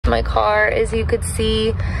my car, as you could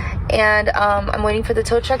see, and I'm waiting for the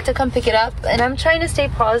tow truck to come pick it up, and I'm trying to stay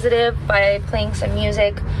positive by playing some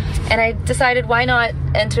music. And I decided, why not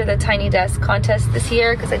enter the Tiny Desk contest this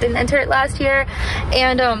year, because I didn't enter it last year.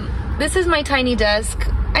 And this is my tiny desk.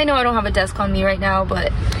 I know I don't have a desk on me right now,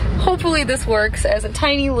 but hopefully this works as a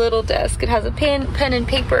tiny little desk. It has a pen and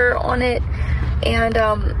paper on it, and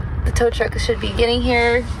the tow truck should be getting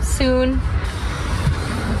here soon.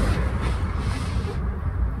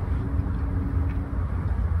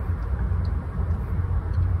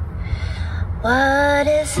 What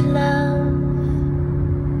is love,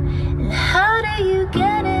 and how do you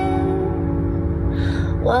get it?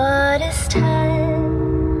 What is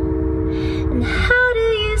time, and how do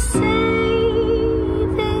you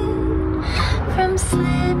save it from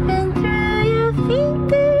slipping through your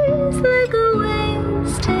fingers like a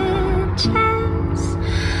wasted chance?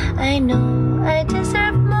 I know I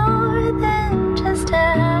deserve more than just a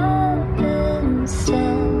happenstance.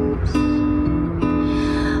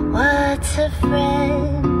 What's a friend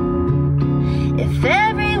if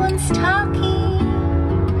everyone's talking?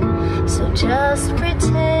 So just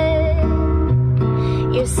pretend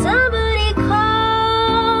you're somebody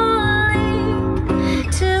calling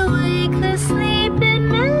to wake the sleeping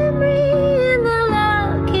memory in the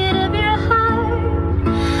locket of your heart.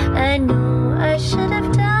 I know I should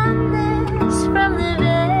have done this from the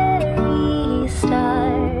very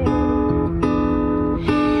start,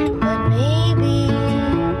 but maybe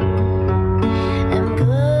I'm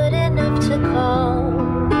good enough to call,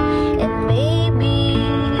 and maybe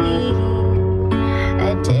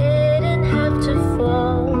I didn't have to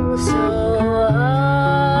fall so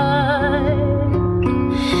hard.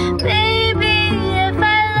 Maybe if I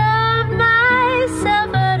loved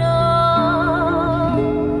myself at all,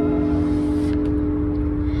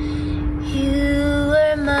 you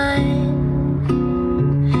were mine.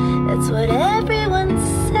 That's what everyone's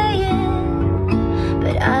saying,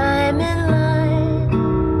 but I'm in line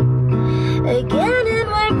again, and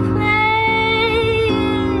we're playing.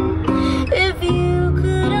 If you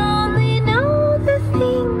could only know the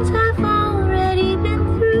things I've already been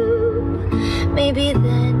through, maybe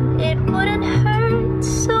then it wouldn't hurt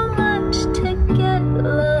so much to get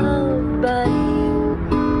loved by you.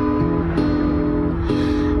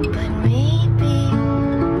 But maybe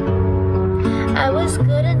I was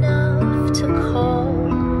good enough to call,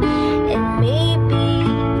 and maybe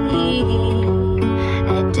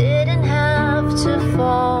I didn't have to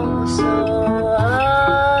fall so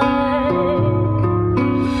hard.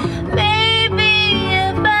 Maybe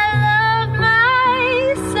if I loved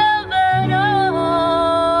myself at all,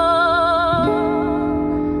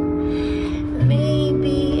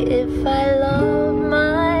 maybe if I loved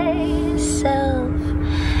myself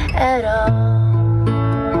at all.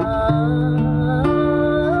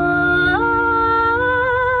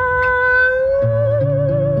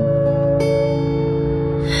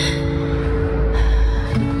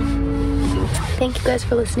 Thank you guys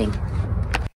for listening.